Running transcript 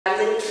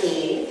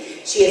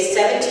She is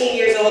 17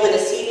 years old and a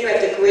senior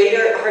at the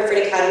Greater Hartford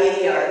Academy of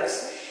the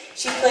Arts.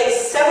 She plays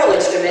several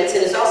instruments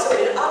and is also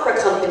in an opera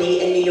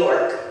company in New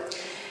York.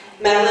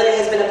 Madeline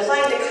has been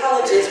applying to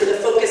colleges with a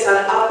focus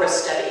on opera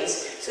studies,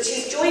 so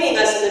she's joining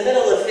us in the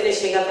middle of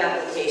finishing up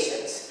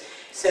applications.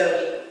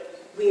 So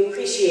we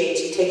appreciate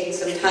you taking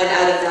some time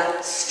out of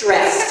that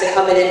stress to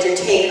come and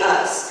entertain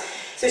us.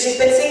 So she's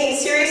been singing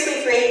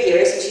seriously for 8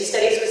 years, and she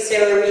studies with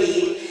Sarah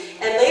Reed.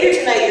 And later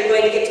tonight, you're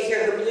going to get to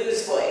hear her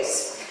blues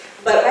voice.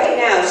 But right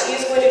now, she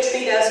is going to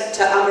treat us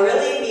to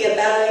Amarilli Mia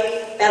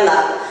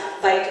Bella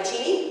by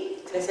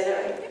Caccini. Did I say that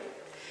right?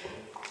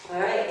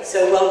 All right,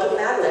 so welcome,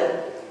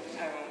 Madeline.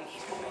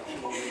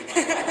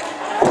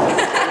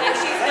 And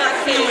she's not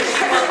feeling,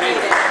 she won't read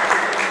it.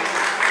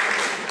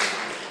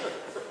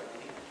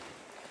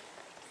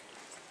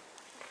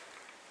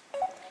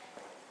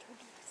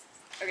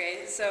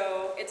 Okay,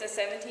 so it's a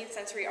 17th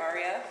century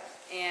aria,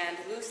 and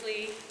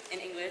loosely in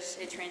English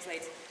it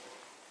translates,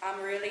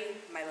 Amarilli,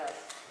 my love.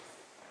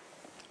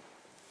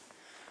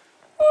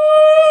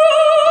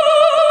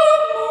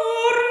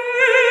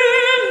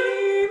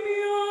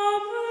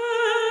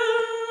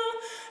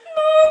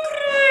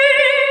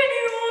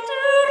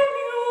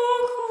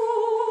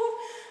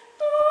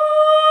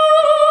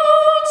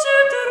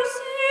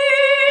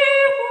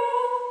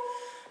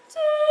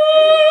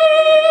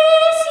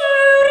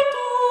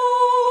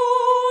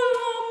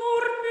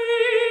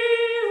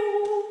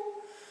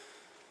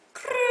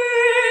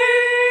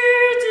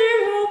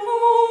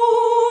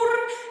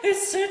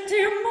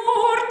 Siete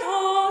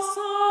morta